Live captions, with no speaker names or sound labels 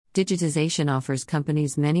Digitization offers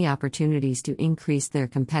companies many opportunities to increase their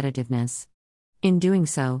competitiveness. In doing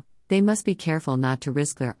so, they must be careful not to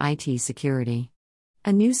risk their IT security.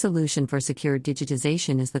 A new solution for secure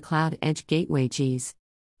digitization is the Cloud Edge Gateway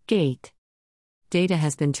GS.Gate. Data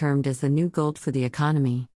has been termed as the new gold for the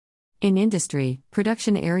economy. In industry,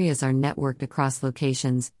 production areas are networked across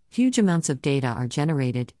locations, huge amounts of data are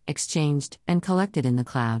generated, exchanged, and collected in the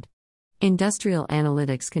cloud. Industrial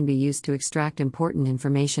analytics can be used to extract important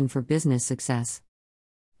information for business success.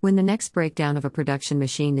 When the next breakdown of a production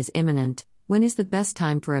machine is imminent, when is the best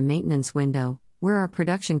time for a maintenance window, where are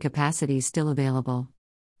production capacities still available?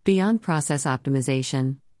 Beyond process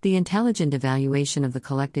optimization, the intelligent evaluation of the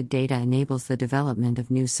collected data enables the development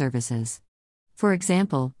of new services. For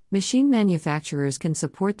example, machine manufacturers can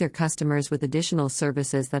support their customers with additional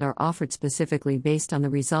services that are offered specifically based on the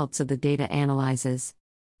results of the data analyses.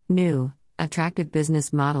 New, attractive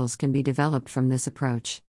business models can be developed from this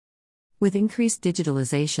approach. With increased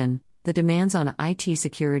digitalization, the demands on IT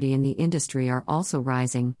security in the industry are also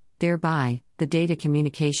rising, thereby, the data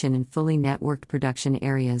communication in fully networked production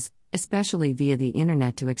areas, especially via the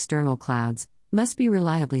Internet to external clouds, must be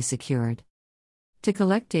reliably secured. To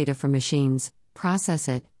collect data from machines, process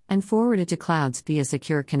it, and forward it to clouds via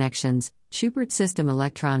secure connections, Schubert System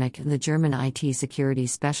Electronic and the German IT security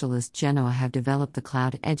specialist Genoa have developed the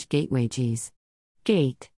Cloud Edge Gateway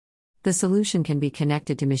GS.Gate. The solution can be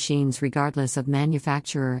connected to machines regardless of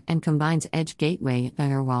manufacturer and combines Edge Gateway and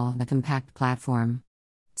firewall on a compact platform.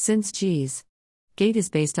 Since GS.Gate is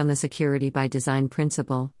based on the security by design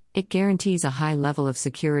principle, it guarantees a high level of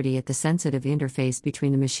security at the sensitive interface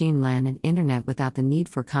between the machine LAN and Internet without the need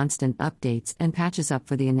for constant updates and patches up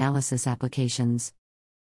for the analysis applications.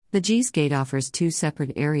 The GS.Gate offers two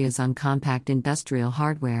separate areas on compact industrial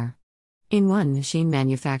hardware. In one, machine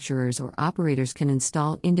manufacturers or operators can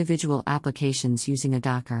install individual applications using a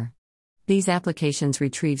Docker. These applications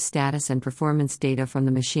retrieve status and performance data from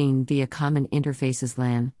the machine via common interfaces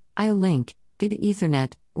LAN, I/O link, Data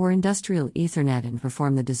Ethernet, or Industrial Ethernet and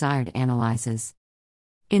perform the desired analyses.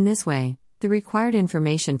 In this way, the required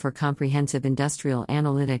information for comprehensive industrial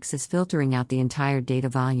analytics is filtering out the entire data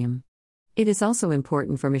volume. It is also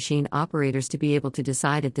important for machine operators to be able to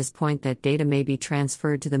decide at this point that data may be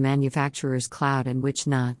transferred to the manufacturer's cloud and which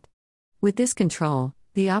not. With this control,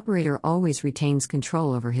 the operator always retains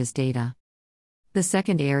control over his data. The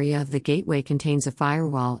second area of the gateway contains a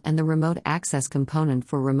firewall and the remote access component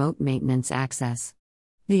for remote maintenance access.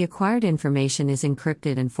 The acquired information is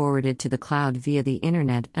encrypted and forwarded to the cloud via the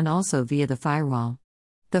Internet and also via the firewall.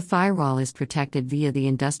 The firewall is protected via the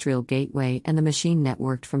industrial gateway and the machine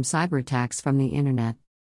networked from cyberattacks from the Internet.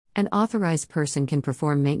 An authorized person can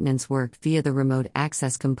perform maintenance work via the remote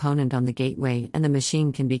access component on the gateway and the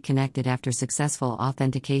machine can be connected after successful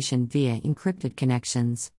authentication via encrypted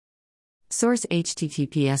connections. Source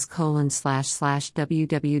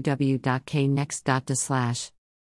https://www.knext.de/